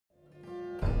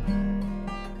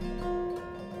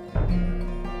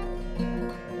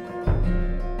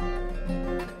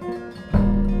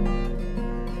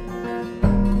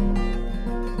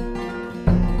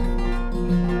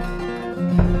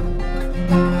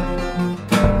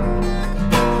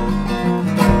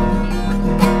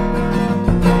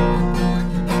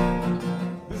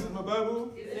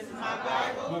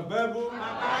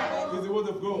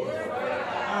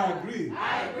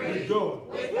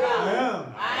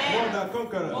a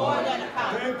conqueror. More than a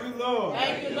conqueror. Thank you, Lord.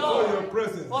 Thank you, Lord. For your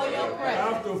presence. For your presence.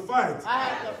 I have to fight. I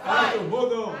have to fight. I have to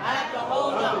hold on. I have to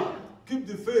hold on. Keep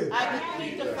the faith. I can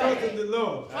keep the faith. Trust in the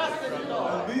Lord. Trust in the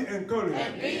Lord. And be encouraged.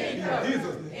 And be encouraged. In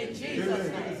Jesus' name. In Jesus'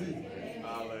 Amen. name.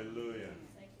 Hallelujah.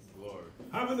 Glory.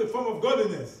 Having the form of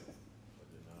godliness.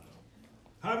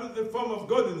 Having the form of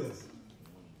godliness.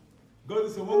 God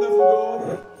is a wonderful God.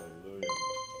 Hallelujah.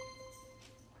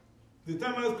 The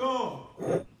time has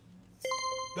come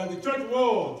that the church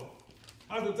world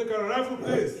has to take a rightful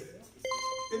place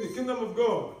in the kingdom of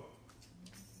God.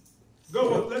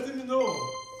 God was letting me know.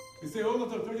 He said, a whole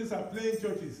lot of churches are playing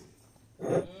churches.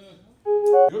 A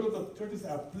whole lot of churches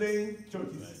are playing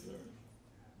churches.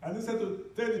 And he said to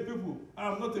tell the people,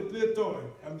 I am not a play toy.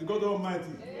 I'm the God Almighty.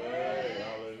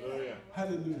 Hallelujah.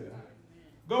 Hallelujah.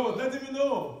 God was letting me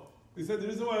know. He said the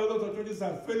reason why a lot of churches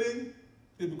are failing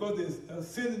is because there's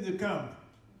sin in the camp.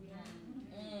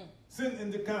 Sin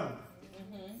in the camp.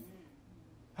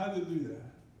 Hallelujah.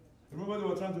 Remember they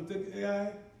were trying to take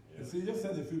AI? You see, just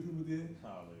send a few people there.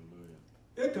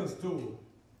 Hallelujah. Achan stole.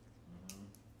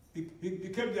 He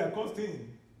kept their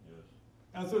costing. Yes.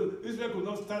 And so Israel could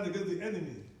not stand against the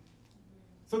enemy.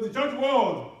 So the church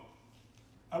world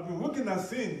have been winking at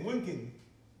sin, winking.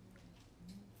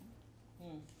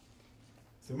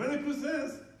 So many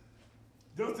Christians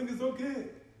just think it's okay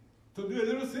to do a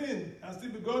little sin and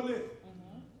still be godly.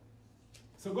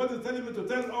 So God is telling me to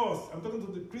tell us, I'm talking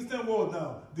to the Christian world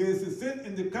now, there is a sin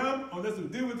in the camp, unless we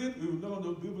deal with it, we will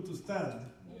not be able to stand.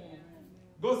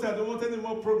 God said, I don't want any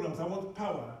more programs, I want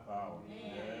power. Power.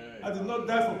 I did not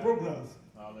die for programs.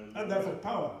 Hallelujah. I died for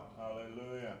power.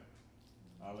 Hallelujah.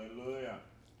 Hallelujah.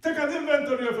 Take an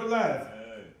inventory of your life.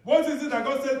 Hey. What is it that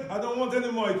God said, I don't want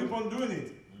anymore, you keep on doing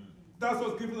it? That's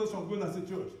what's keeping us from going as a church.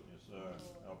 Yes, sir.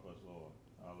 Help us, Lord.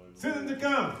 Hallelujah. Sin in the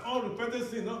camp, unrepentant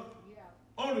sin, no?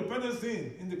 Unrepentant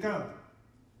sin in the camp.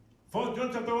 1 John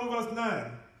chapter 1 verse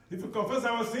 9. If we confess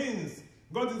our sins,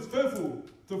 God is faithful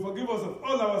to forgive us of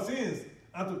all our sins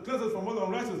and to cleanse us from all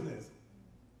unrighteousness.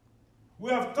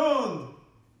 We have turned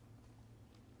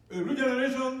a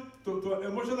regeneration to an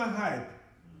emotional hype.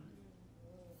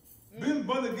 Being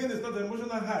born again is not an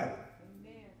emotional hype.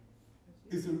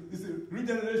 It's a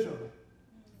regeneration.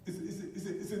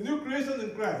 It's a new creation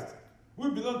in Christ. We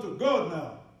belong to God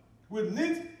now. We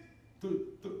need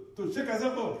to shake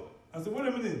ourselves up and say, wait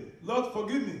a minute, Lord,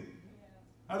 forgive me.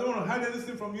 I don't want to hide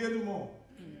anything from you anymore.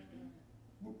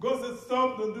 God said,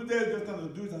 stop, don't do that, just kind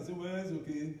of do it and say, well, it's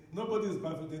okay. Nobody is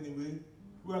perfect anyway.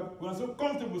 We are so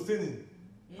comfortable sinning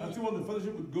and still want to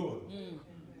fellowship with God.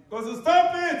 God said,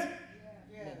 stop it!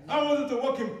 I want you to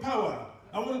walk in power.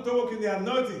 I want you to walk in the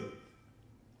anointing.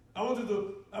 I want you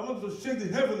to shake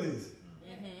the heavens.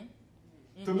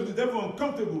 To make the devil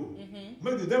uncomfortable.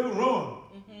 Make the devil run.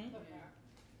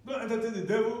 Don't entertain the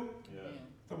devil.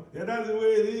 Yeah, that's the way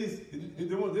it is.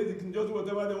 They can just do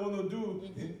whatever they want to do.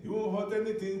 You won't hurt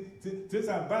anything. Things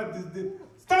are bad.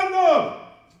 Stand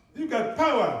up! You got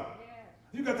power.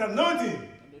 You got anointing.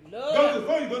 God is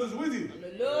for you. God is with you.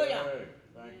 Hallelujah.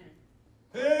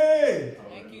 Hey!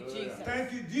 Thank you, Jesus.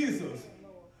 Thank you, Jesus.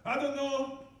 I don't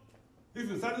know if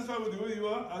you're satisfied with the way you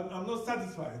are. I'm not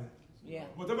satisfied. Yeah.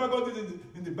 Whatever God did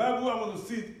in the Bible, I want to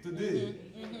see it today.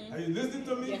 Are you listening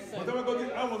to me? Yes, sir. Whatever God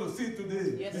did, I want to see it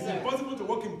today. Yes, it's sir. impossible to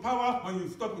walk in power when you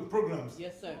stop with programs.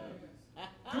 Yes, sir.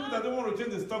 People that don't want to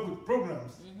change, they stop with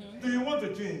programs. Do you want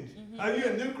to change? Are you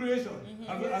a new creation?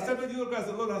 Have you accepted Jesus Christ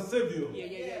as Lord and Savior?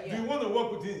 Yeah. Do you want to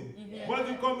walk with Him? Why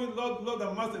do you call me Lord, Lord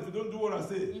and Master if you don't do what I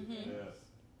say? Yes.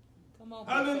 Come on.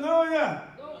 Hallelujah.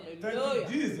 Thank Hallelujah.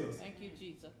 you, Jesus. Thank you,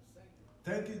 Jesus.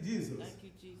 Thank you, Jesus. Thank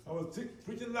you, Jesus. I was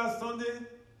preaching last Sunday.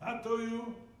 I told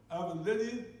you I have a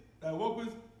lady that I work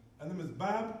with. Her name is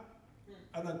Barb.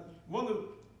 And the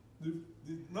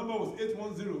number was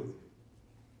 810.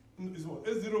 It's what?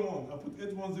 801. I put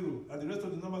 810. And the rest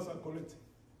of the numbers are correct.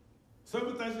 So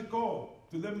every time she called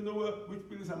to let me know which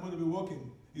place I'm going to be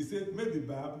working, he said, maybe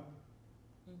Barb.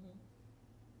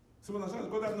 So when I tried to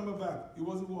call that number back, it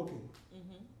wasn't working.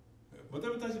 But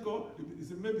every time she called, he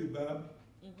said, maybe Barb.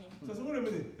 So I said, wait a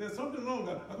minute, there's something wrong.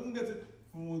 I couldn't get it.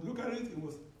 When we look at it, it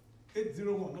was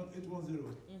 801, not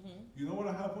 810. You know what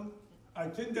happened? I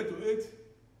changed it to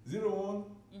 801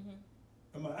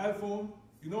 on my iPhone.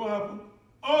 You know what happened?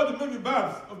 All the maybe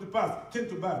Barbs of the past changed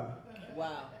to Barb.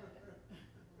 Wow.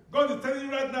 God is telling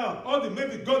you right now, all the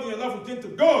maybe God in your life will change to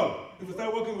God if you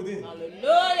start working with Him.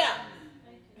 Hallelujah.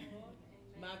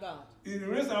 My God. He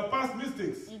erased our past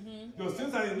mistakes. Your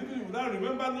sins are iniquity you will not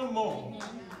remember no more.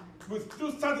 We're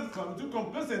too satisfied, we're too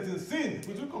complacent in sin,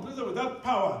 we're too complacent without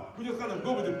power. We just kind of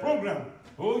go with the program.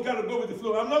 Oh, you got to go with the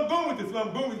flow. I'm not going with the flow,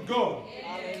 I'm going with God.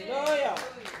 Hallelujah.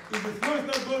 If the flow is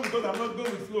not going with God, I'm not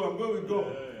going with flow. I'm going with God.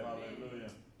 Hey,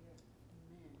 hallelujah.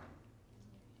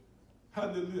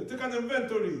 Hallelujah. Take an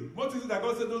inventory. What is it that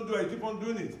God said don't do? I keep on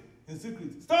doing it in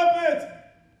secret. Stop it!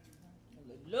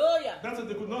 Hallelujah. That's why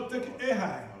they could not take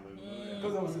Ahai.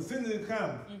 Because there was a sin in the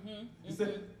camp. He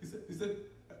said,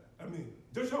 I mean,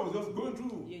 Joshua was just going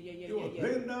through. He was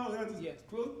laying down, he had his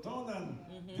clothes torn and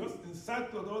just in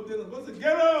sackcloth all day. God said,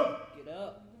 get up! Get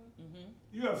up.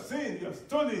 You have sinned, you have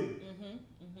stolen.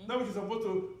 That which is supposed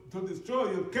to destroy,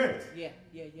 you have kept.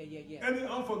 Any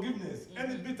unforgiveness,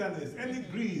 any bitterness, any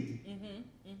greed,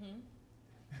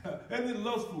 any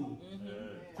lustful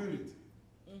spirit,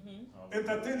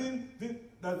 entertaining things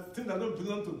that don't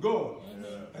belong to God,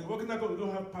 and working like we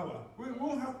don't have power. We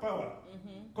won't have power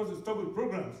because we stop with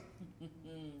programs.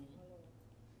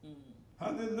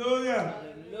 Hallelujah.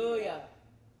 Hallelujah.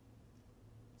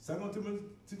 2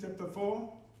 Timothy chapter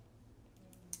 4.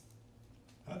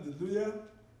 Hallelujah.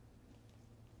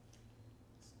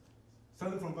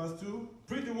 Starting from verse 2.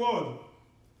 Preach the word.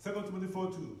 2 Timothy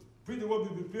 4:2. Preach the word,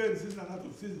 be prepared in season and out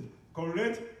of season.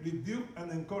 Correct, rebuke,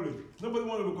 and encourage. Nobody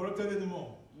wants to be corrected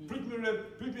anymore. Preach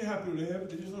me happy, Rev.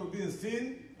 They just want to be in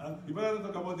sin, and you better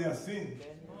not talk about their sin.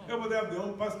 Everybody have their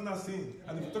own personal sin.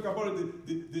 And if you talk about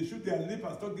it, they shoot their lip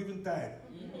and start giving tithe.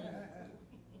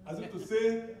 As if to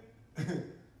say,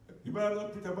 you better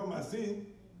not preach about my sin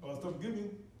or stop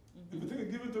giving. If you think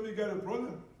of giving to me, you got a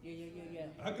problem.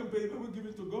 I can pay, but we give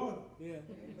it to God.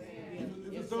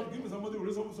 If you stop giving somebody,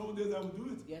 some days I will do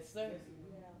it. Yes, sir.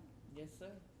 Yes,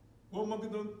 sir. One monkey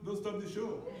don't stop the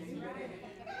show.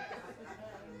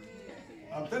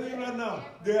 I'm telling you right now,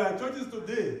 there are churches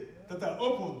today that are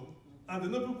open, and they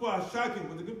know people are shacking,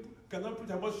 but they cannot preach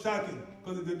about shacking,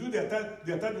 because if they do their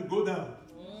time to go down.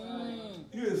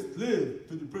 You're a slave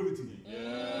to depravity.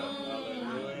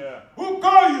 Hallelujah. Who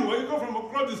called you? When you come from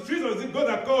across the street, or is it God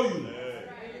that called you?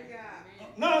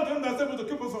 Now them that's able to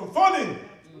keep us from falling.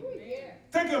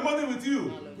 Take your money with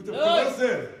you, with the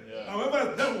yourself.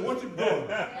 However, that will worship God.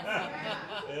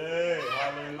 Hey, You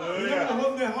hallelujah. have to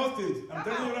hold me hostage. I'm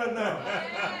telling you right now.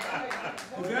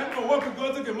 If you have to work with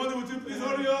God, take your money with you, please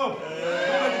hurry up.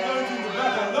 Somebody going to the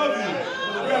back, I love you.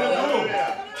 But we gotta go.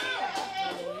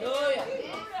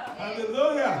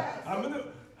 Hallelujah.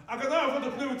 I cannot afford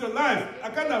to play with your life. I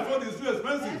can't afford it. It's too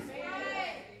expensive.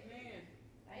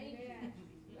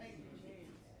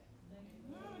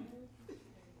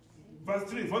 Verse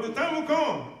 3. For the time will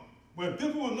come when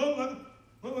people will no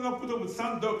longer put up with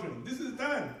sound doctrine. This is the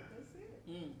time.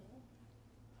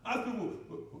 Ask people,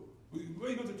 where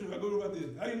you go to church? I go over there.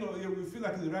 How you know? Yeah, we feel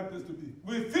like it's the right place to be.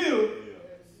 We feel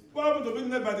what happened to being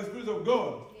led by the Spirit of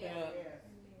God.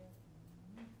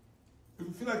 If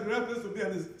you feel like the right place to be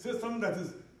and it says something that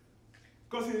is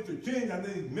causing you to change and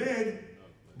then it's made,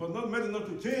 but not made enough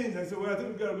to change, and say, well, I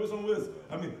think we got to go somewhere else.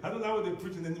 I mean, I don't know how they're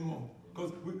preaching anymore.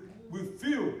 Because we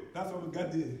feel that's what we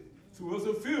got there. So we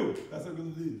also feel that's how we're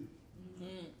going to live.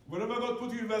 Wherever God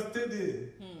put you, you must stay there.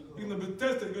 You're going to be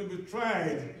tested, you're going to be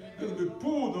tried, you're going to be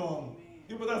pulled on.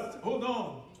 You better hold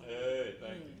on. Hey,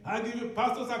 thank you. I give you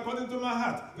pastors according to my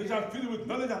heart. They shall fill you with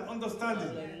knowledge and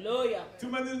understanding. Hallelujah. Too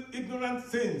many ignorant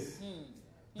saints.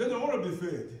 They don't want to be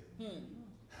fed.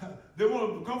 They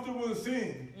want to be comfortable in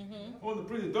sin. They want to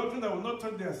preach a doctrine that will not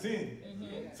touch their sin.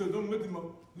 So don't make them,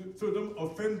 so don't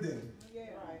offend them.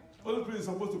 Holy Spirit is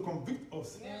supposed to convict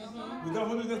us. Without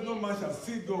holiness, no man shall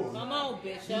see God. Come on,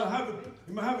 Bishop.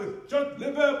 You might have a church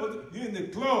label, but you're in the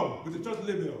club with the church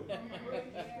label.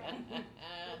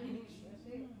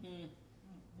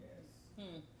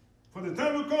 For the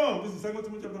time will come, this is 2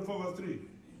 Timothy chapter 4, verse 3,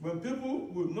 when people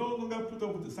will no longer put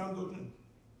up with the sound doctrine.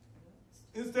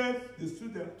 Instead, to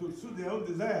suit their own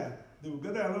desire, they will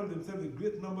gather around themselves a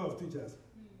great number of teachers.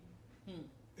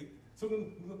 So we're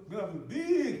going to have a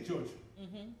big church.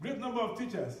 Great number of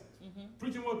teachers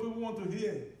preaching what people want to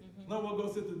hear, not what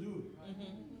God said to do.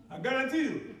 I guarantee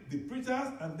you, the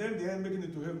preachers and them, they ain't making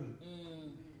it to heaven.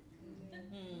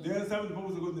 They ain't serving the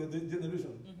purpose of God in their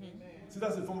generation. See,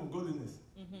 that's a form of godliness.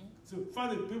 So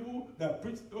find the people that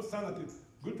preach, those sound like a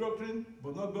good doctrine,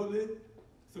 but not godly.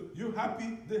 So you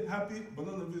happy, they happy, but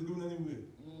none of it is going anywhere.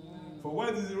 For why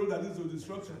is the road that leads to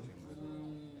destruction?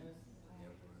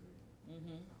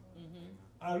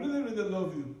 I really, really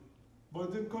love you, but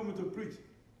it didn't come me to preach.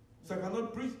 So I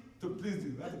cannot preach to please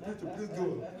you. I have to preach to please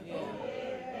God.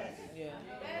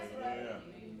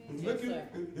 If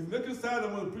you make you sad,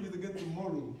 I'm going to preach it again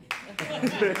tomorrow.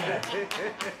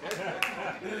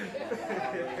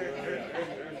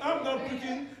 I'm not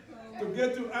preaching to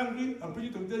get you angry. I'm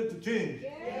preaching to get you to change.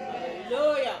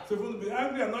 Hallelujah. So if you want to be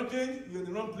angry and not change, you're in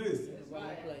the wrong place.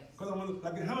 Because I'm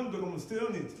like a hound dog, I'm going to stay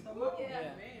on it.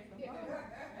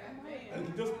 And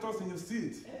you just toss in your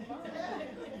seat.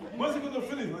 When's it going to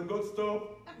finish? When God stops?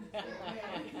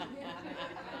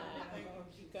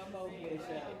 Come on,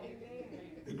 Bishop.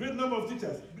 A great number of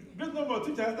teachers. Great number of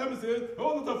teachers. Let me say, a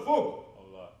whole lot of folk.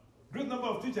 Great number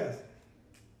of teachers.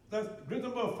 That's great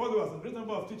number of followers and great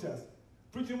number of teachers.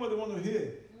 Preaching what they want to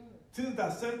hear. Things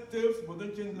that set tales but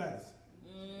don't change lives.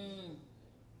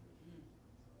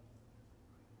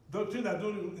 Doctrine that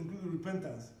don't include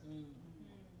repentance.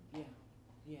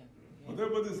 Yeah. But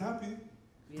everybody's happy.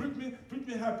 Yeah. Preach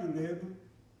me happy, Reb.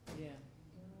 Yeah.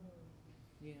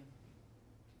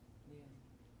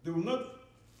 They will not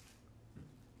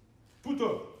put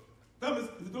up. That means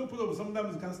if you don't put up with something, that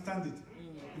means you can't stand it.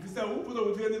 If you say, I won't put up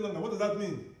with you any longer, what does that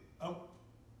mean?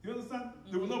 You understand?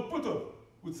 They will not put up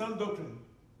with sound doctrine.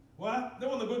 Why? They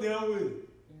want to go their own way.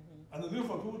 And they're looking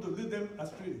for people to lead them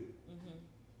astray.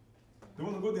 They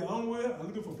want to go their own way and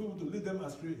looking for people to lead them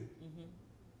astray.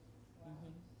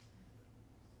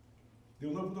 They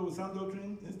will not put up with sound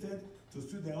doctrine, instead to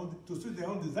suit their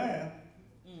own desire.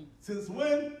 Since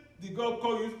when did God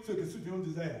call you so you can suit your own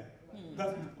desire?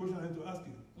 That's the question I need to ask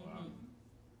you.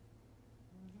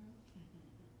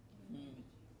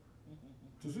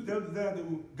 To suit their own desire, they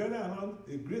will gather around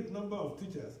a great number of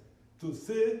teachers to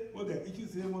say what their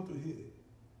itches say want to hear.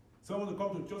 Someone will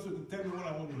come to church to tell me what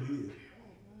I want to hear.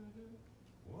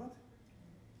 What?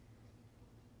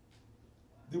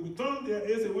 They will turn their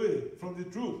ears away from the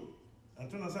truth and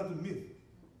turn aside to myth.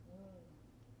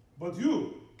 But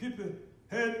you keep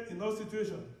a head in all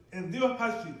situations, endure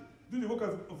hardship, do the work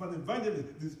of an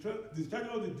evangelist, discharge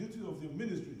all the duties of your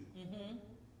ministry.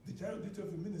 Discharge the duty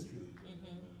of your ministry.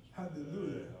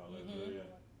 Hallelujah.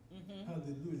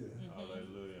 Hallelujah.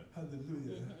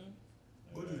 Hallelujah.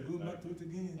 God is going back to it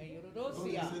again. God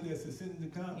said there's a sin in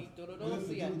the camp. What is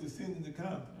to do with the sin in the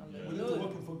camp? We need to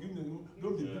walk in forgiveness.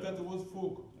 Don't be bitter towards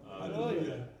folk.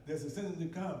 Hallelujah. There's a sin in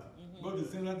the camp. God is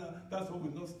saying right now, that's why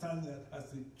we're not standing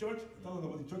as a church, talking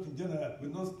about the church in general. We're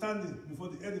not standing before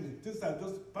the enemy. Things are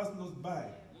just passing us by.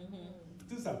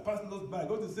 Things are passing us by.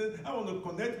 God is saying, I want to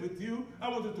connect with you. I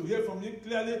want you to hear from me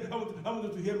clearly. I want you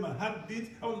to hear my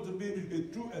heartbeat. I want you to be a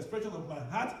true expression of my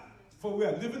heart. For we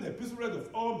are living a peaceful reign of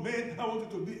all men. I want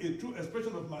you to be a true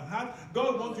expression of my heart.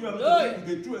 God wants you to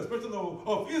be a true expression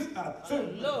of his heart.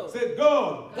 Say,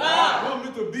 God want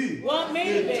me to be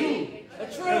a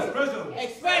true expression of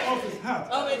his heart.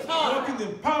 Walking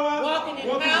in power, walking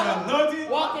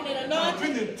in anointing, and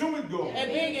being in tune with God.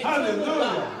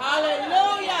 Hallelujah.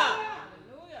 Hallelujah.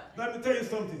 Let me tell you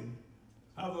something.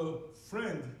 I have a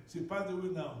friend. She passed away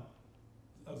now.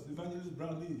 That was Evangelist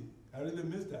Brownlee. I really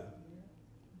missed her.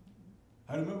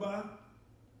 I remember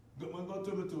when God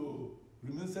told me to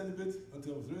remain celibate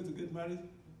until I was ready to get married.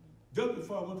 Just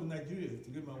before I went to Nigeria to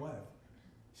get my wife,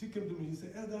 she came to me. She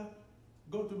said, Elder,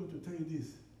 God told me to tell you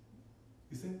this.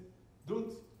 He said,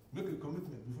 don't make a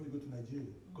commitment before you go to Nigeria.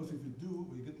 Because if you do,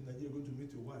 when you get to Nigeria, you're going to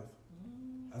meet your wife.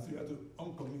 And so you have to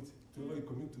uncommit to whatever you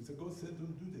commit to. He said, God said,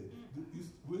 don't do that.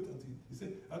 Wait until. He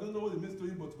said, I don't know what it means to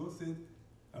you, but God said,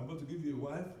 I'm about to give you a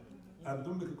wife, and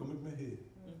don't make a commitment here.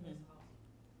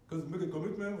 Because make a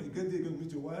commitment, when you get there, you're going to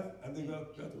meet your wife, and then you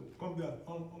have to come there and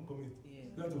uncommit.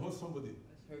 You have to hurt somebody.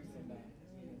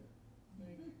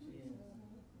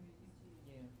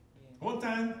 One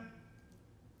time,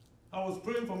 I was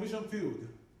praying for mission field,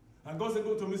 and God said,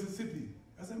 go to Mississippi.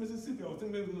 I said, Mississippi? I was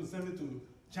thinking maybe he was going to send me to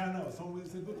China or somewhere. He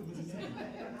said, go to Mississippi.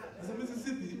 I said,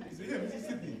 Mississippi? He said, yeah,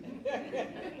 Mississippi. I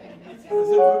said,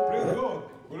 well, praise God.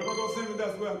 Wherever God sends me,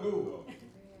 that's where I go.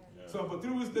 So about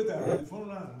 3 weeks later, the phone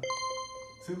rang.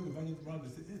 Same Evangelist Brown, they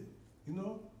said, hey, you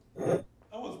know,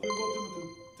 I was praying, God told me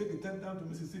to take a tent down to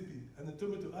Mississippi, and they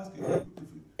told me to ask you if you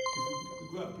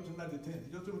could go and preach under the tent.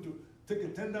 He just told me to take a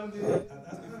tent down there and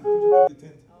ask if you could preach under the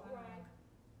tent.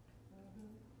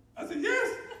 I said, yes!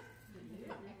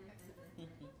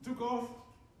 Took off,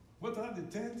 went under the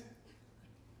tent,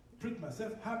 preached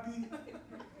myself happy.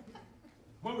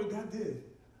 When we got there,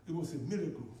 it was a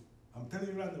miracle. I'm telling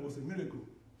you right now, it was a miracle.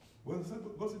 When God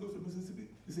said, go to Mississippi,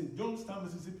 he said, Johnstown,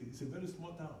 Mississippi. It's a very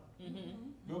small town. We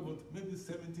have about maybe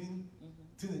 17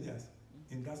 teenagers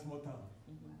in that small town.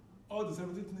 All the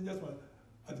 17 teenagers were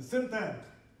at the same time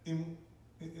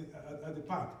at the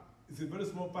park. It's a very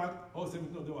small park. All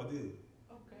 17 of them were there.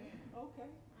 Okay.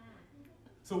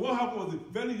 So what happened was the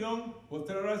very young was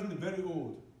terrorizing the very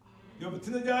old. You have the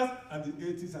teenagers and the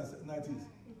 80s and 90s.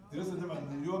 The rest of them are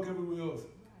in New York, everywhere else.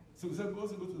 So we said, go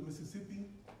to Mississippi,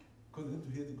 because they need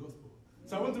to hear the gospel.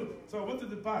 So I went to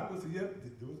the park. I said, yeah,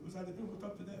 those are the people who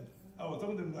talk to them. I was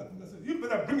talking to them. I said, you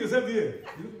better bring yourself here.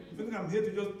 You think I'm here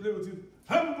to just play with you?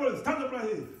 Everybody, stand up right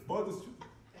here. But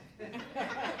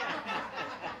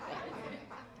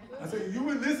I said, you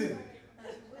will listen.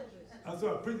 And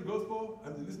so I preached the gospel,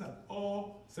 and they listened, and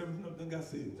all 17 of them got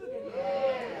saved.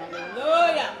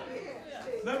 Hallelujah.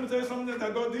 Let me tell you something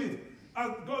that God did.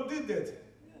 And God did that.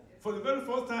 For the very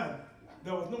first time,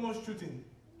 there was no more shooting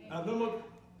and no more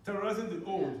terrorizing the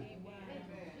old.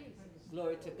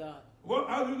 Glory to God. Well,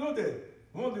 how do you know that?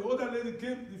 When the older lady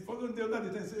came, the following day,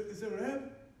 he said,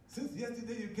 Reb, since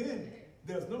yesterday you came,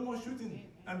 there's no more shooting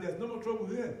and there's no more trouble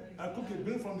here. I cook a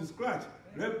green from the scratch.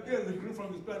 Reb, here's the green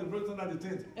from the scratch. The brother under the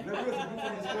tent. Reb, here's the green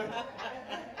from the scratch.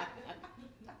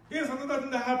 Here's another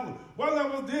thing that happened. While I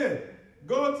was there,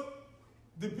 God,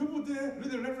 the people there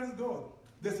really reverence God.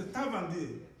 There's a tavern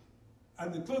there.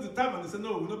 And they closed the tavern. They said,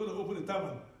 no, we're not going to open the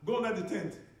tavern. Go under the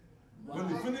tent. Wow. When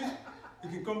they finish, you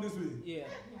can come this way. Yeah.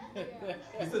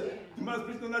 He said, you must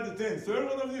preach under the tent. So every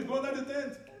one of you, go under the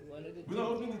tent. We're not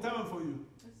opening the tavern for you.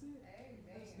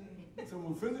 So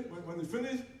when we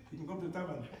finish, you can come to the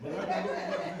tavern. But right now, go under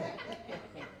the tent.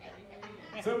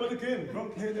 So everybody came.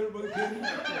 Drunk head, everybody came.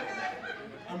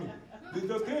 I mean, they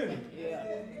just came. Yeah.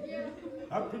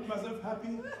 I preached myself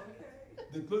happy.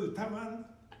 They closed the tavern.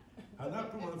 And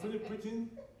after when I finished preaching,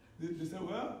 they said,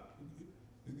 well,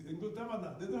 you can go to the tavern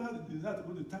now. They don't have the desire to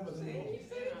go to the tavern anymore.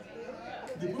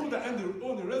 The people that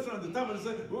own the restaurant, the tavern, they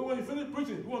said, well, when you finish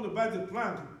preaching, we want to buy the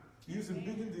plank you used to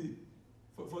building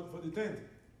for the tent.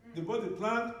 They bought the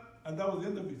plank, and that was the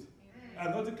end of it.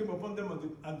 And nothing came upon them and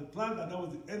the plank, and that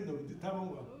was the end of it. The tavern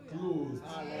was closed.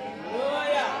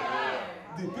 Hallelujah.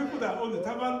 The people that own the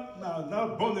tavern are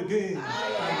now born again.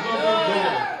 And loving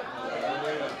God.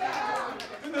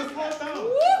 In a small town.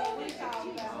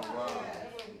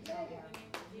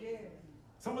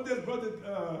 Somebody has brought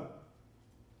a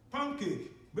pound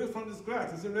cake based from the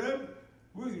scratch. He said, Reb,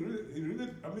 we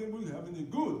having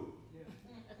it good.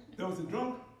 There was a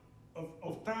drunk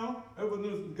of town. Everyone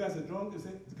knows the guy's a drunk. They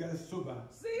said, the guy is sober.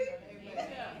 See?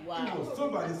 Wow. He was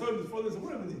sober. They saw his father and said,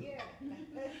 wait a minute.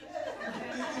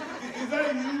 Is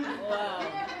that you? Wow.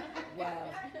 Wow.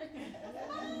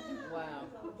 Wow.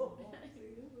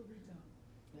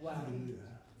 Wow.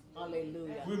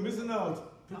 Hallelujah. We're missing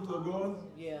out, people of God.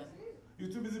 Yeah.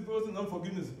 You're too busy posting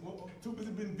unforgiveness. Too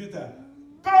busy being bitter.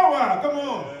 Power! Come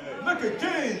on! Yeah. Make a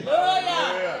change!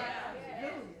 Hallelujah!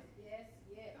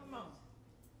 Come on.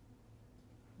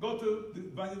 Go to the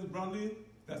evangelist Brownlee,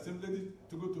 that same lady,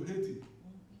 to go to Haiti.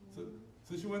 So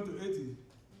she went to Haiti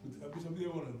with Bishop B.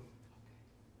 Warren.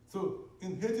 So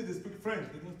in Haiti, they speak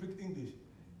French. They don't speak English.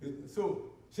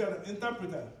 So she had an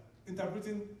interpreter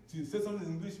interpreting. She said something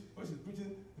in English. When she's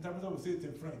preaching, the interpreter would say it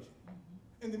in French.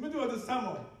 In the middle of the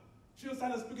sermon, she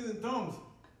started speaking in tongues,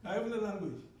 a heavenly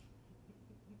language.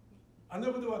 And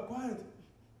everybody was quiet.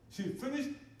 She finished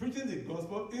preaching the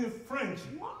gospel in French.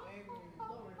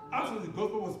 After the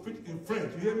gospel was preached in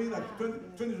French, you hear me? Like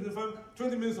 20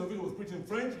 minutes of it was preached in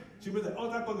French. She made the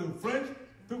altar call in French.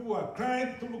 People were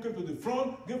crying. People came to the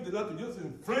front, gave the Lord to Jesus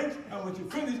in French. And when she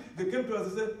finished, they came to us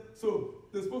and said, so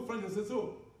they spoke French and said,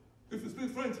 so if you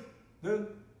speak French, then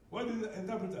why didn't the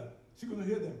interpreter? She couldn't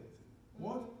hear them.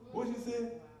 What? What did she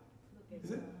say? He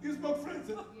said, you spoke French.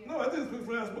 Said, no, I didn't speak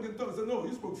French. I spoke in tongues. I said, no,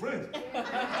 you spoke French.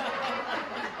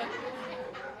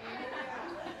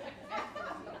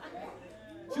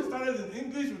 She started in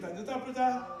English with an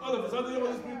interpreter. All of a sudden, the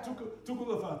Holy Spirit took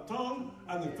hold of her tongue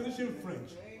and they finished in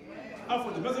French.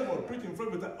 After the message was preached in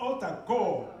French with an altar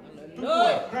call. People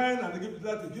were crying and they gave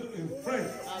that to you in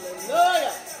French.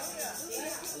 Hallelujah.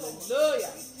 Hallelujah.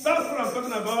 That's what I'm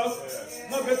talking about.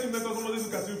 Not getting better, somebody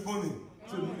look at you funny.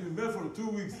 So you invest for 2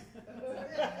 weeks.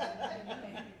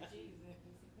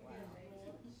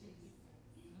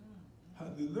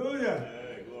 Hallelujah.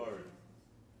 Hey, glory.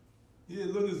 He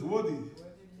alone is worthy.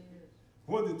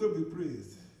 Worthy to be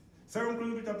praised. 2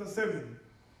 Chronicles chapter 7,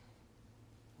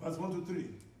 verse 1 to 3.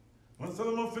 When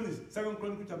Solomon finished, 2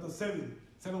 Chronicles chapter 7,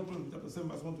 2 Chronicles chapter 7,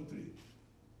 verse 1 to 3.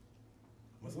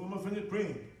 When Solomon finished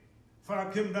praying, fire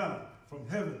came down from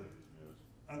heaven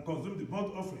and consumed the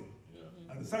burnt offering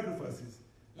and the sacrifices.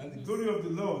 And the glory of the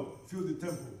Lord filled the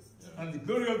temple. And the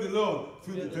glory of the Lord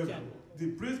filled the temple.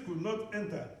 The priest could not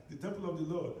enter the temple of the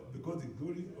Lord because the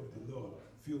glory of the Lord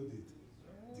filled it.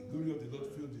 The glory of the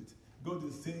Lord filled it. God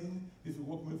is saying, if you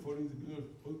walk me for it, the glory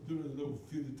of the Lord will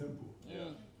fill the temple.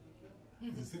 Yeah.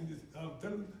 He's saying this. I'm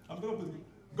telling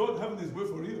God having his way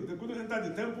for real. They couldn't enter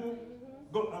the temple.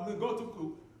 God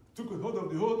took a hold of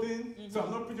the whole thing. So I'm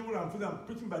not preaching what I'm feeling. I'm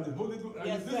preaching by the Holy Ghost. Are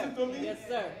you listening to me? Yes,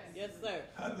 sir. Yes, sir.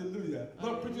 Hallelujah.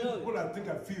 Not preaching what I think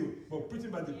I feel, but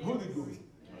preaching by the Holy Ghost.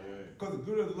 Because the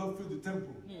glory of the Lord filled the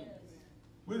temple.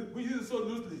 We use it so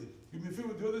loosely. You may feel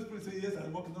with the Holy Spirit say, yes,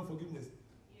 I'm walking on forgiveness.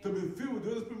 To be filled with the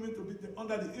Holy Spirit means to be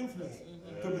under the influence.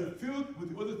 To be filled with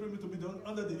the Holy Spirit means to be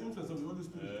under the influence of the Holy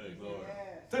Spirit.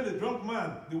 Tell the drunk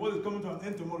man the world is coming to an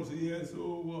end tomorrow. Say, yes, so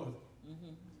what?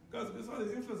 Because it's not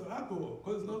the influence of alcohol,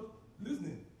 because it's not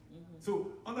listening.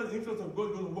 So, under the influence of God,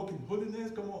 you're going to walk in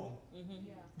holiness. Come on.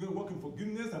 You're going to walk in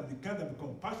forgiveness and be kind and be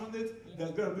compassionate.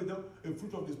 There's going to be a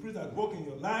fruit of the Spirit that work in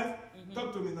your life.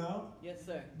 Talk to me now. Yes,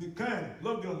 sir. Be kind.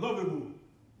 Love the unlovable.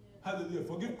 Hallelujah.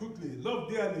 Forgive quickly. Love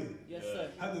dearly. Yes, sir.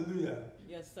 Hallelujah.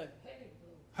 Yes, sir.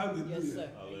 Hallelujah. Yes, sir.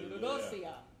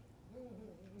 Hallelujah.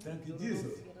 Thank you,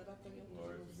 Jesus.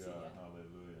 Glory to God.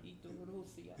 Hallelujah.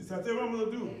 It's what I'm going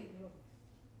to do.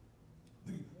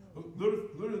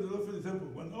 Glory of the Lord filled the temple.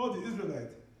 When all the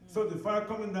Israelites saw the fire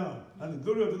coming down and the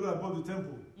glory of the Lord above the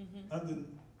temple and the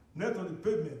net on the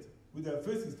pavement with their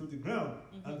faces to the ground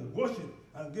and they worship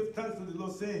and give thanks to the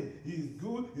Lord saying, He is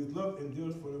good, His love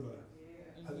endures forever.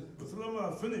 But Solomon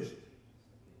had finished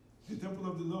the temple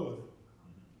of the Lord.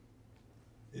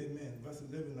 Amen. Verse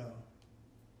 11 now.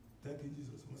 Thank you,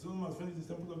 Jesus. When Solomon has finished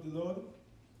the temple of the Lord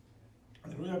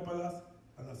and the royal palace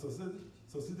and has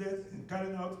succeeded in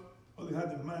carrying out all he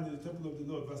had in mind in the temple of the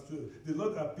Lord. Verse 12. The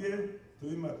Lord appeared to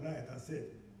him at night and said,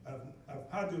 I've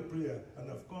heard your prayer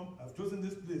and I've chosen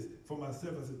this place for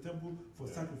myself as a temple for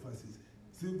sacrifices.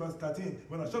 See verse 13.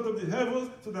 When I shut up the heavens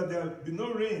so that there be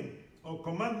no rain, or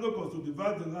command locusts to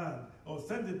divide the land, or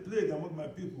send a plague among my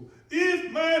people.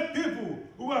 If my people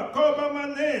who are called by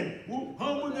my name who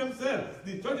humble themselves,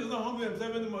 the church is not humbling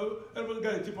themselves anymore, everybody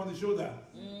got a chip on the shoulder.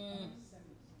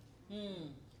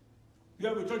 You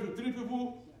have a church with 3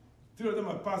 people, 3 of them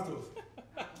are pastors.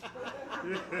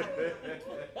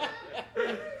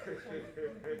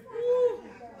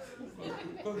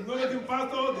 Because no looking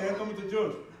pastor, they ain't coming to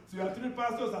church. So you have 3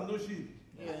 pastors and no sheep.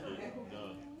 Yeah.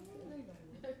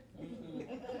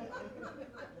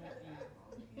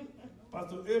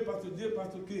 Pastor A, Pastor J,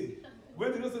 Pastor K.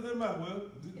 Where did you say them? Well,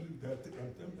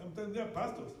 I'm telling you, they're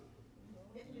pastors.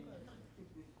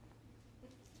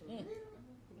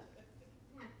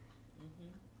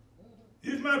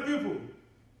 If my people,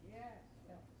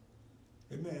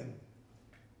 amen.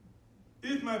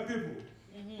 If my people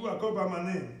who are called by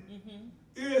my name,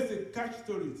 here's a catch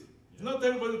to it. Not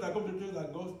everybody that comes to church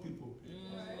are God's people.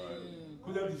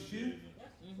 Because you have the sheep,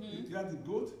 you have the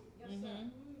goat,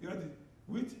 you have the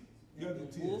wheat, you have the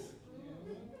tears.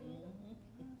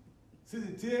 See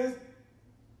the tears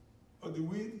of the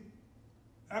wheat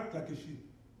act like a sheep.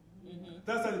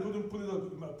 That's why they couldn't pull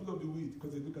up the wheat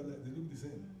because they look alike, they look the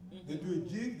same. They do a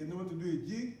jig, they know what to do a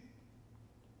jig.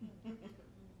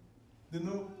 They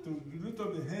know to lift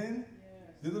up the hand,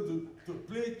 they know to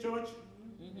play church.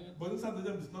 But inside of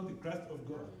them is not the Christ of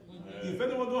God. If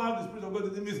anyone don't have the Spirit of God,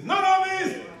 the name is none of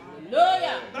this.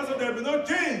 Hallelujah. That's why there will be no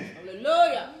change.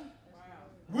 Hallelujah.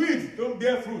 Weeds don't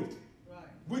bear fruit.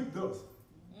 Wheat does.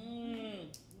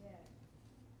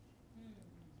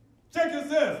 Check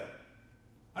yourself.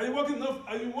 Are you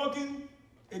working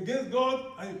against God?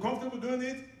 Are you comfortable doing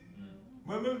it?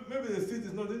 Well, maybe the seed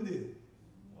is not in there.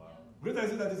 Greater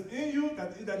is it that is in you than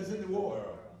it that is in the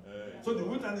world. So the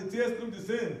wheat and the tares look the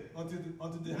same until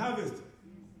the harvest.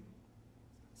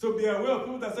 So be aware of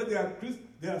people that say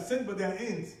they are sent but they are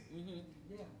ain't.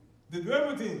 They do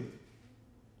everything.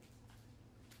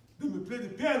 They may play the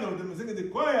piano, they may sing in the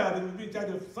choir, they may be in charge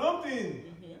of something,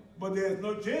 but there is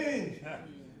no change.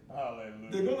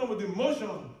 Hallelujah. They're going on with the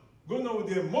emotion, going on with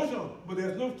the emotion, but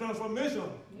there's no transformation.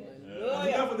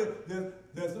 Therefore,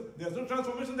 there's no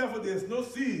transformation, therefore there's no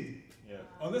seed.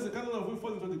 Unless the kernel of wheat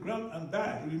falls into the ground and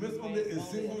die, it remains only a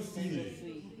single seed.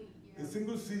 A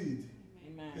single seed.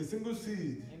 A single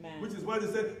seed. Which is why they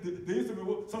said there used to be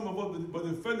some of us, but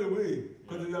they fell away.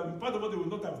 Because if they have been part of us, they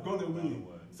would not have gone away.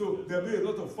 So there'll be a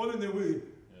lot of falling away.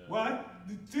 Why?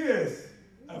 The tears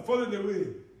are falling away.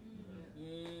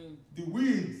 The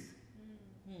weeds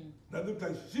that look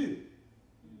like sheep.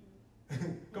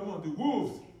 Come on, the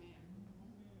wolves.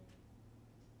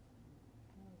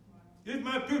 If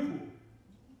my people,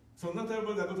 so not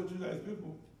everybody that goes to church is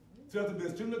people. So you have to be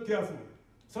extremely careful.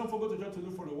 Some folk go to church to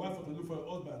look for a wife or to look for a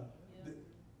husband.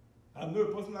 I know a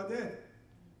person like that.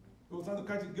 He was trying to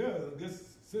catch a girl and get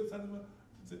saved,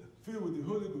 filled with the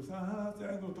Holy Ghost. Say, I ain't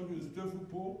going to talk to you, it's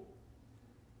just poor.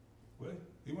 Well,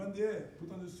 he went there,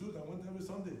 put on the suit, and went every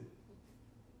Sunday.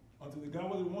 Until the guy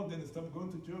what he wanted, then he stopped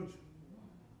going to church.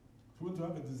 He want to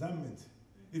have a discernment.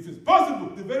 If it's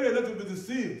possible, the very elect will be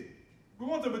deceived. We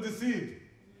want to be deceived.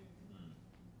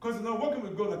 Because you're not working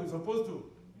with God like you're supposed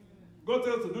to. God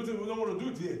tells us to do things we don't want to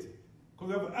do it yet. Because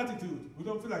we have an attitude. We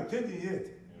don't feel like changing yet.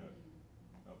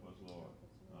 Help us, Lord.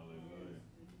 Hallelujah.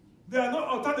 There are no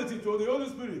alternative to the Holy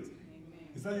Spirit.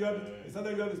 It's either you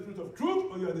have the spirit of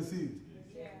truth or you are deceived.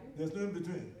 There's no in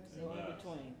between. No in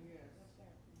between.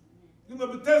 You're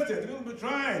going to be tested. You're going to be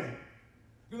tried.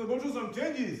 You're going to go through some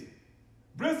changes.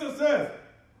 Brace yourself.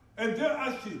 Endure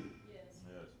hardship. Yes.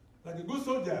 Like a good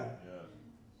soldier. Yes.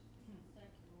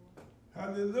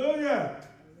 Hallelujah.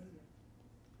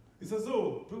 He says,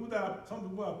 so, some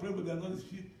people are praying, but they are not the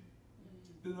sheep.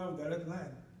 They don't have a direct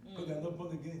line because they are not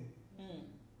born again.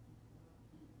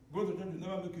 Going to church will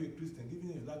never make you a Christian.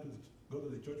 Giving your life to go to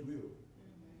the church will.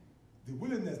 The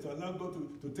willingness to allow God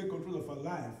to take control of our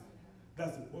life,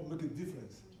 that's what makes a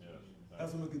difference. Yes.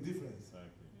 That's what makes a difference. Thank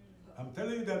you. I'm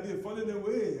telling you that they're falling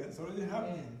away, and it's already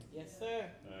happening. Yes, sir.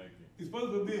 Thank you. It's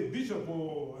supposed to be a bishop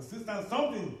or assistant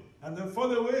something, and then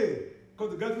fall away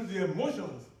because they get through the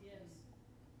emotions.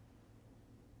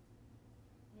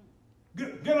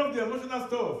 Get off the emotional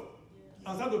stuff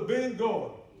and start obeying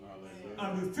God. Hallelujah.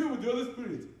 And be filled with the Holy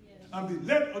Spirit. And be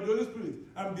led of the Holy Spirit.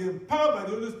 And be empowered by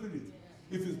the Holy Spirit.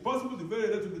 If it's possible, the very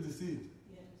little to be deceived.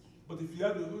 But if you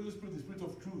have the Holy Spirit, the Spirit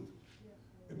of truth,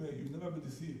 amen, you'll never be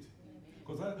deceived.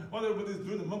 Because while everybody's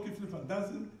doing the monkey flip and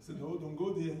dancing, say, no, don't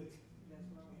go there.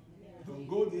 Don't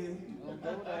go there. Don't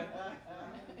go there.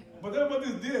 But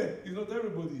everybody's there. It's not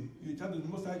everybody. You're a child of the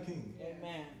Most High King.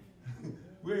 Amen.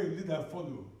 Where you lead and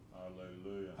follow.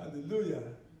 Hallelujah. Hallelujah.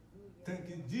 Thank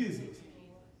you, Jesus.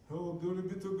 Oh, glory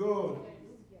be to God.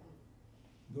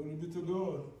 Glory be to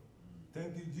God.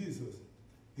 Thank you, Jesus.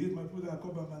 He's my people that are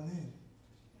called by my name.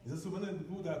 There's so many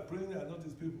people that are praying are not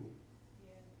his people.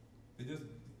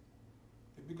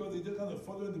 Because they just kind of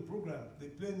following the program. They're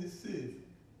playing it safe.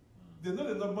 They know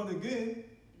they're not born again.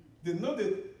 They know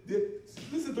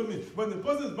listen to me. When the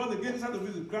person is born again, it's how to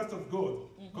be the Christ of God.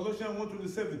 Colossians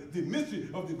 1:27. The mystery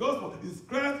of the gospel is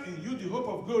Christ in you, the hope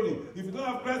of glory. If you don't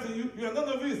have Christ in you, you are none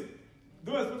of this.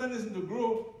 Don't expect anything to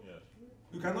grow. Yes.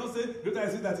 You cannot say, greater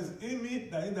is it that is in me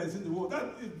than it that is in the world.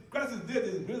 If Christ is dead,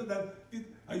 it is greater than it.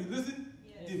 Are you listening?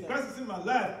 Yes, if Christ is in my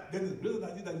life, then it's greater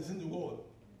than it that is in the world.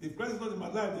 If Christ is not in my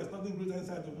life, there's nothing greater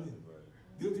inside of me.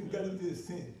 The only thing you can do is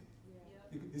sin.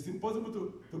 It's impossible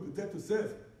to be dead to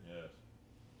self. Yes.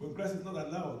 When Christ is not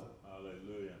allowed.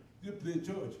 Hallelujah. You play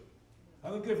church. I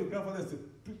don't care if your grandfather is a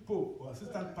pope or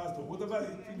assistant pastor, whatever.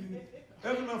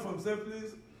 Every man for himself,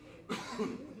 please.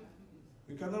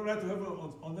 You cannot write to heaven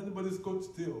on anybody's coat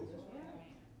still.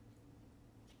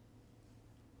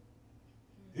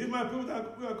 If my people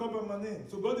are called by my name.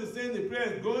 So God is saying the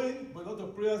prayer is going, but a lot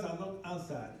of prayers are not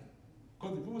answered.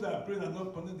 Because the people that are praying are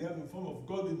not connected, they have a form of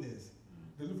godliness.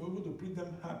 They look for people to bring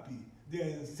them happy. They are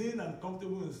in sin and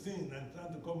comfortable in sin and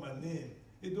trying to call my name.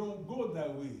 It don't go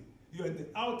that way. You are in the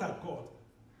outer court.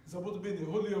 It's supposed to be in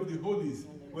the Holy of the Holies.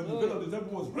 When the veil of the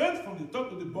temple was rent from the top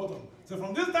to the bottom. So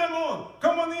from this time on,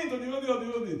 come on into the Holy of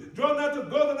the Holies. Draw nigh to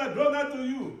God and I draw nigh to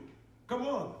you. Come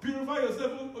on. Purify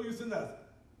yourself, O you sinners.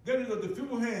 Get rid of the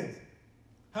feeble hands.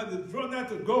 Have to draw nigh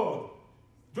to God.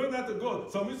 Draw nigh to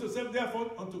God. Submit yourself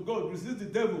therefore unto God. Resist the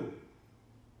devil.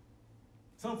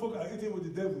 Some folk are eating with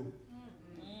the devil.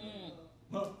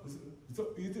 No, so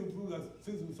eating food that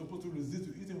since we're supposed to resist,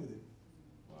 you're eating with it.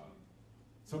 Wow.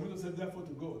 Submit yourself therefore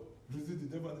to God. Resist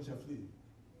the devil and he shall flee.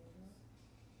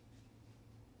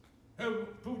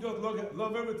 People just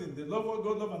love everything. They love what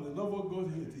God loves and they love what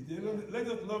God hates. Let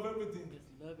us love everything.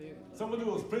 Love everything. Somebody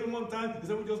was praying one time. He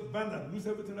said, we just ban and lose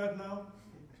everything right now.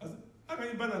 I said, how can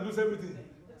you ban and lose everything?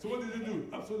 So what did you do?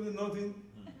 Absolutely nothing.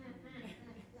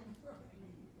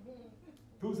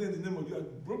 People say in the name of you, I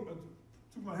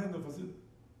took my hand off. I said,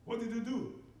 what did you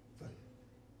do?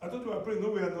 I thought you were praying.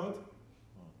 No, we are not.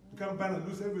 You can't ban and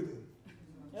lose everything.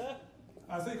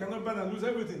 I said, you cannot ban and lose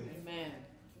everything. Amen.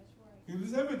 You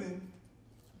lose everything.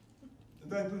 Does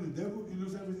that include the devil? You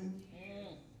lose everything.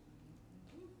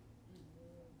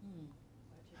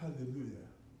 Hallelujah.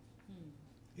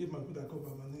 If my people that call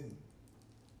by my name,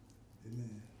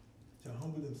 amen, shall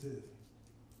humble themselves.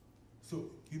 So,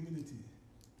 humility.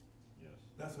 Yes.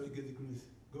 That's why you get the grace.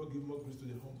 God gives more grace to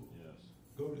the humble. Yes.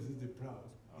 God resists the proud.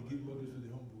 He gives more grace to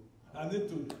the humble.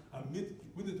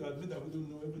 We need to admit that we don't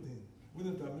know everything. We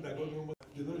need to admit that God knows more.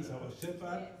 The Lord is our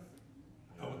shepherd.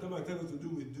 And whatever I tell us to do,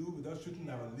 we do without shooting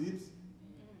our lips.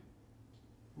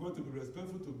 We want to be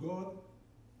respectful to God.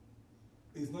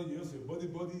 It's not just your body,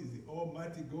 it's the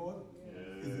Almighty God.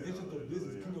 It's the Ancient of Days,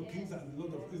 the King of Kings and the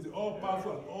Lord of Kings, the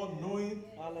all-powerful and all-knowing.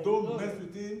 Don't mess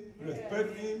with him,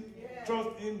 respect him,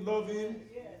 trust him, love him.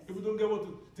 If you don't get what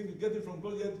to think you get it from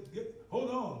God yet, hold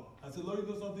on and say, Lord, you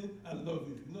know something? I love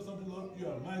you. You know something, Lord? You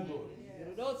are my God.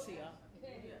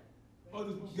 All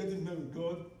this getting met with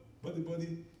God, body.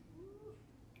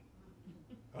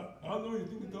 I don't know what you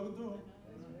think you're talking to.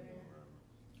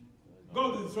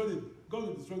 God will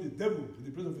destroy the devil with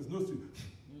the praise of his nostril.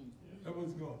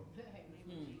 Everyone's gone.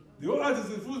 The whole earth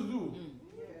is in footstool.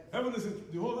 Heaven is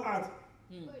the whole earth.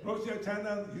 Russia,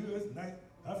 China, US,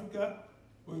 Africa.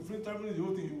 When you free traveling, the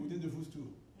whole thing you within the footstool.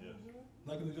 Yes.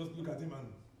 Not going to just look at him and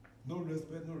no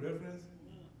respect, no reference.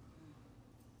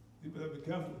 You better be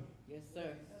careful. Yes,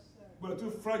 sir. We are too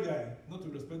fragile not to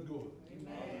respect God.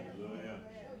 Hallelujah.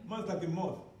 Man's like a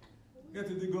moth. Get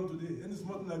a dig on today. Any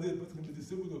small thing like that, person can be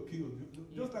disabled or killed.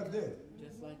 Just like that.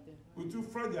 Just like that. We're too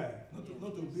fragile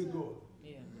not to obey God.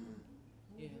 Yeah.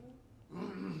 Yeah.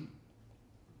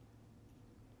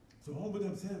 So humble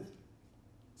themselves.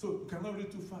 So you cannot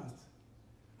read too fast.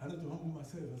 I need to humble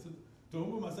myself. I said, to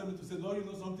humble myself is to say, Lord, you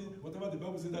know something? Whatever the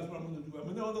Bible says, that's what I'm going to do. I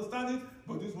may not understand it,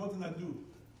 but this is one thing I do.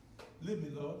 Lead me,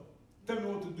 Lord. Tell me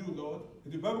what to do, Lord.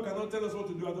 If the Bible cannot tell us what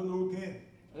to do, I don't know who can.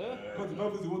 Because the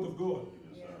Bible is the word of God.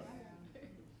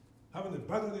 Having a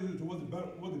bad attitude to what the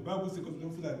Bible says because we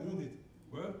don't feel like doing it.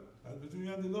 Well, that's between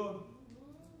you and the Lord.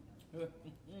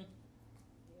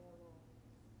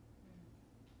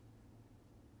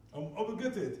 I'm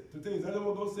obligated to tell you exactly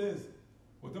what God says.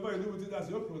 Whatever you do with it, that's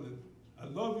your problem. I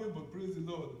love you, but praise the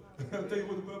Lord. I'll tell you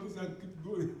what the Bible says and keep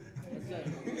going.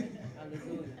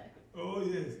 Hallelujah. Oh,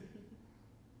 yes.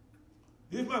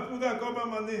 If my people that call by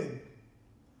my name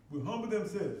will humble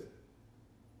themselves.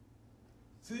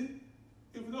 See?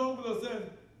 If you don't humble yourself,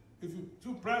 if you're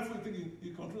too prideful, you think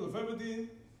you're in control of everything,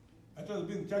 and try to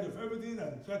be in charge of everything,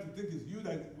 and try to think it's you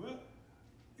that, well,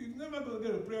 you're never going to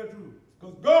get a prayer through.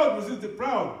 Because God resists the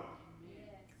proud.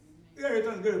 Yeah, you're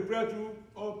trying to get a prayer through,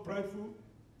 all prideful.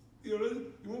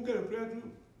 You won't get a prayer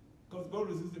through. Because God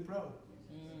resists the proud.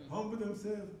 Humble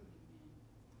themselves.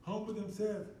 Humble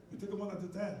themselves. You take them one at a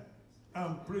time.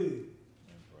 And pray.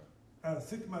 And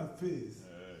seek my face.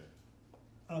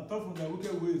 And turn from their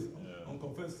wicked ways on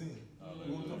confessed sin.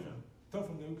 You won't turn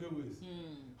from their wicked ways.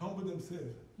 Humble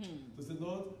themselves. To say,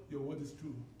 Lord, your word is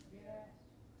true.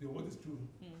 Your word is true.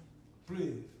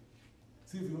 Pray.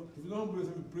 See, if you don't humble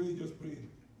yourself, you pray, just pray.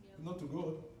 Not to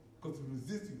God, because He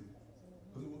resists you.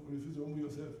 Because you refuse to humble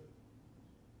yourself.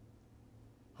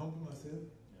 Humble myself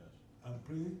and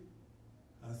pray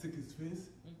and seek His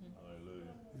face.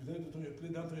 Hallelujah. If you tell you to turn your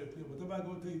plate down, turn your plate. Whatever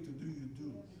God tells you to do, you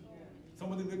do.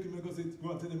 Somebody make you make us say,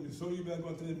 go and tell them you're sorry, you better go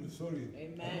and tell them you're sorry.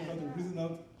 Amen. I don't have to reason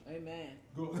out. Amen.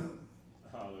 Go.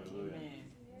 Hallelujah. Amen.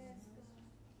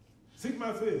 Seek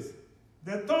my face.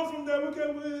 Then turn from their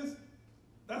wicked ways.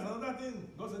 That's another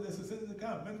thing. God said there's a sin in the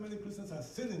camp. Many Christians are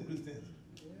sinning Christians.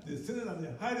 They're sinning and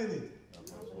they're hiding it.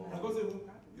 And God said,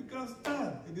 you can't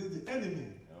stand against the enemy.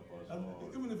 And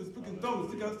even if you speak in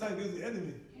tongues, you can't stand against the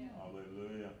enemy.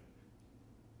 Hallelujah.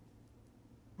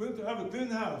 We need to have a clean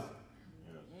house.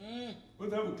 Yes. We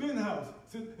need to have a clean house.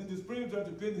 Sit in the spring, you have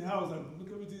to clean the house and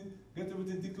look everything, get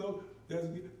everything declogged. There's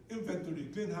inventory,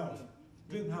 clean house.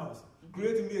 Clean house.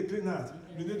 Creating me a clean heart.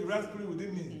 You need the right spirit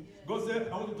within me. God said,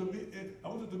 I want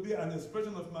you to be an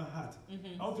expression of my heart.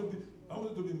 I want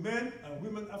you to be men and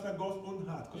women after God's own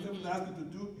heart. Because everything I ask you to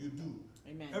do, you do.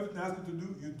 Amen. Everything I ask you to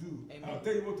do, you do. Amen. I'll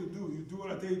tell you what to do. You do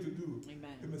what I tell you to do.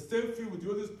 Amen. You must stay filled with the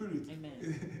Holy Spirit.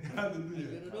 Amen.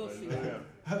 Hallelujah. Hallelujah.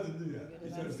 Hallelujah. You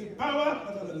shall receive power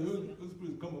after the Holy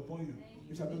Spirit come upon you.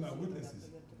 You shall be my witnesses.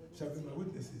 Shall be my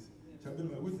witnesses. Shall be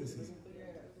my witnesses.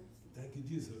 Thank you,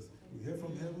 Jesus. We hear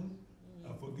from heaven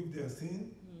and forgive their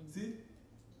sin. See?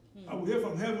 I will hear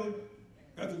from heaven.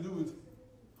 Got to do with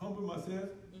humble myself,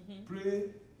 pray,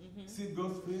 seek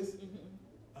God's face,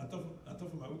 and turn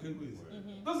from my wicked ways.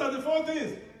 Those are the 4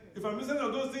 things. If I'm missing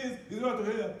all those things, it's not to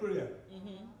hear a prayer.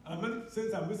 And many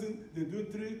saints are missing, they're doing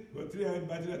 3, but 3 are in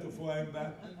back, 3 to 4 are in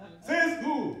back. Saints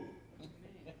who?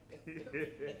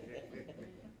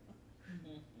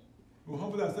 We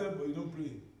humble ourselves, but you don't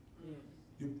pray.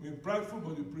 You're prideful,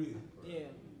 but you pray. Yeah.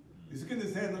 You're seeking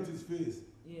His hand, not His face.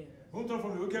 Yeah. Don't turn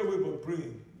from the wicked way, but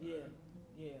praying. Yeah.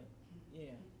 Yeah.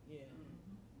 Yeah. Yeah.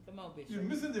 Come on, Bishop. You're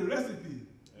missing the recipe.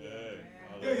 Hey.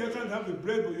 Yeah, you're trying to have the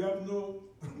bread, but you have no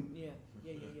Yeah.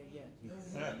 Yeah.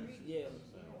 Yeah.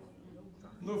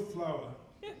 no flour.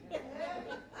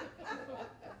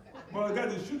 But I got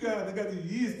the sugar and I got the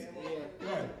yeast.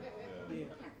 Yeah. Right. Yeah.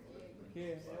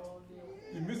 Yeah.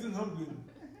 You're missing humbling.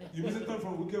 You're missing time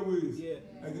from wicked ways. Yeah.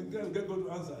 And you can't get God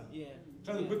to answer. Yeah.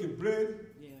 Trying to bake a bread,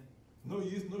 Yeah. no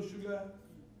yeast, no sugar.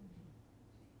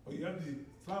 Or you have the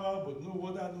flour, but no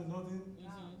water, no nothing.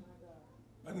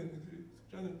 And then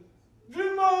trying to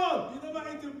dream on! You never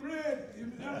ate the bread.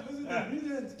 You have to listen to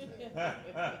ingredients.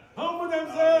 Humble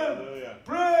themselves. Hallelujah.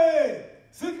 Pray.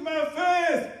 Seek my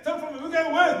face. Turn from the wicked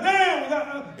ways. Now,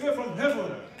 without hear from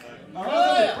heaven. I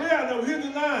answer the prayer that will heal the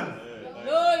land.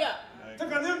 Hallelujah.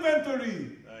 Take an inventory.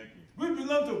 Thank you. We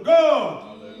belong to God.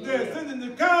 Hallelujah. They're sitting in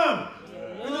the camp.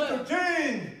 We need to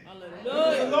change.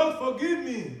 Hallelujah. The Lord forgive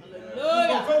me.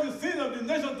 Hallelujah. confess the sin of the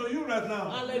nation to you right now.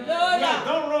 Hallelujah. We have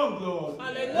done wrong, Lord.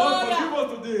 Hallelujah. Lord, forgive us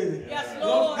today. Yes, Lord,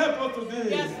 Lord. help us today.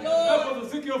 Yes, Lord. Help us to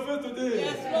seek your face today.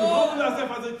 Yes, We Lord. humble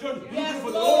ourselves as a church. Yes, Looking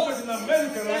for the Lord. whole church in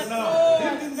America Yes, right now. Lord.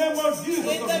 In the name of Jesus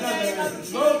In of the name Nazareth. of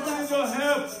Jesus. Lord, we need your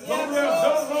help. Lord, we have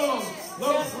done wrong.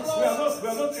 Lord, Yes, we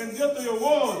are not endeared to your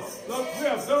word. Lord, we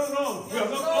have done wrong. We have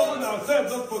not opened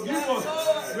ourselves. Lord, forgive us.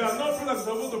 We are not praying like we're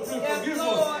supposed to pray. Yes, Forgive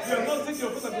Lord. us. We are not seeking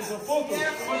your face like we're supposed to.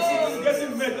 Yes, When Lord. we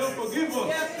getting made, Lord, forgive us.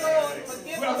 Yes, Lord.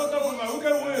 Forgive We are not us, talking about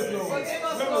wicked ways, Lord. Forgive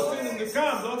us, We have Lord. sin in the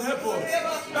camp. Lord, help us. Forgive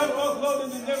us, Help us, Lord, in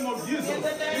the name of Jesus. In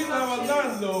the name Heal of our Jesus.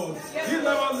 land, Lord. Yes, Heal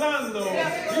Lord. our land, Lord.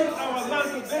 Yes, Heal Lord. our land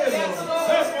today, Yes, Lord. Lord.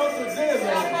 Help us today,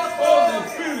 Lord. Help us, Holy Lord.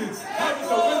 Spirit, help us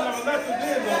to Lord. win our life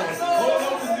today, Lord. Yes, Lord. Oh,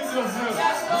 Lord, we need your help.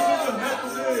 Yes, We need your Lord. help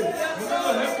today. We need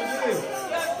your help today.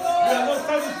 Yes, We are Lord. not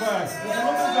satisfied. The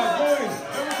mountains are going.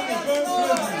 Everything is going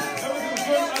crazy. Everything is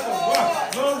going out of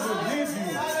whack. Lord, we need you.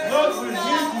 Lord, we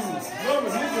need you. Lord, we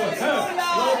need your help.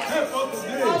 Lord, help us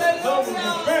today. Lord, we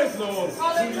repent, Lord.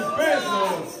 We repent,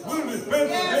 Lord. We repent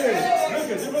today. Make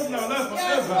a difference in our life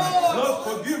forever. Lord,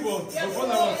 forgive us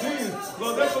upon our sins.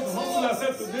 Lord, help us to humble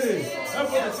ourselves today.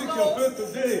 Help us to seek your face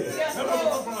today. Help us to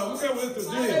come from our wicked ways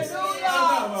today. Answer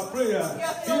our prayer.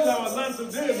 Heal our land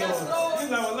today, Lord.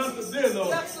 Heal our land today,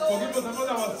 Lord. Forgive us about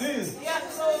our sins.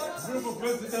 Yes, Lord. Pray for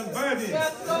President Biden.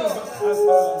 Yes, Lord.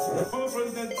 For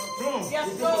President Trump. Yes,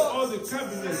 We pray for Lord. all the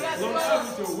cabinets. Yes, Lord, Lord. have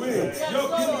it your way. Yes, Your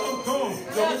Lord. kingdom come. Your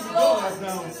will Yes, be done Lord. right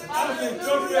now. As a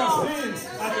church we have sinned.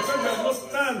 As a church we have not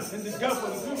stand in the gap for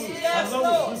the people. Yes, And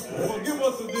Lord, Lord. forgive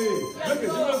us today. Make a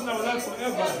difference in our life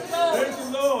forever. Yes, Lord. Thank you,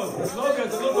 Lord. Lord,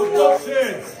 there's a lot of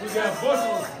bloodshed with the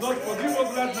abortion. Lord, forgive us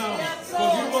right now. Yes,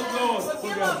 Lord. Forgive us, Lord, for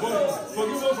Forgive the us, abortion. Lord.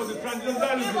 Forgive us for the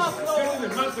transgenderism. Forgive us, Lord. Getting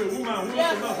a man to a woman, woman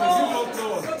Yes, to a man. Lord. Forgive us,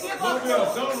 Lord. Forgive us, Lord, we have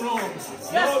Lord. done wrong.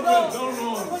 Yes, Lord, we have Lord. done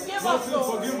wrong. Forgive Lord, us, please Lord.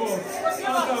 forgive us. Forgive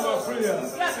us, Answer our Lord. prayer.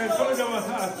 Yes, Encourage Lord. our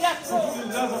hearts. Yes, Lord. Fulfill the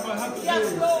desires of our heart today. Yes,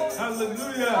 Lord.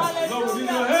 Hallelujah. Hallelujah. Lord, we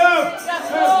need your help. Yes,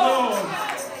 Help, Lord. Lord.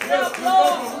 Yes, Yes, we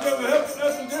Lord. come from whoever help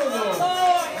us today, Lord.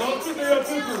 Lord. Lord, speak to your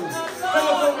people. Tell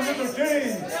us what we need to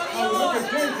change. And we make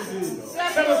a change today.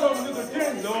 Yes, Tell us what Lord. we need to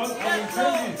change, Lord. And we Yes,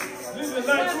 change it. Live the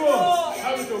life Yes, through us. Lord.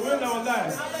 Have it to win our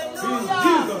lives. In Hallelujah.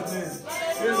 Jesus' name.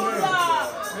 Amen.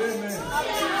 Hallelujah. Amen.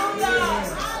 Hallelujah.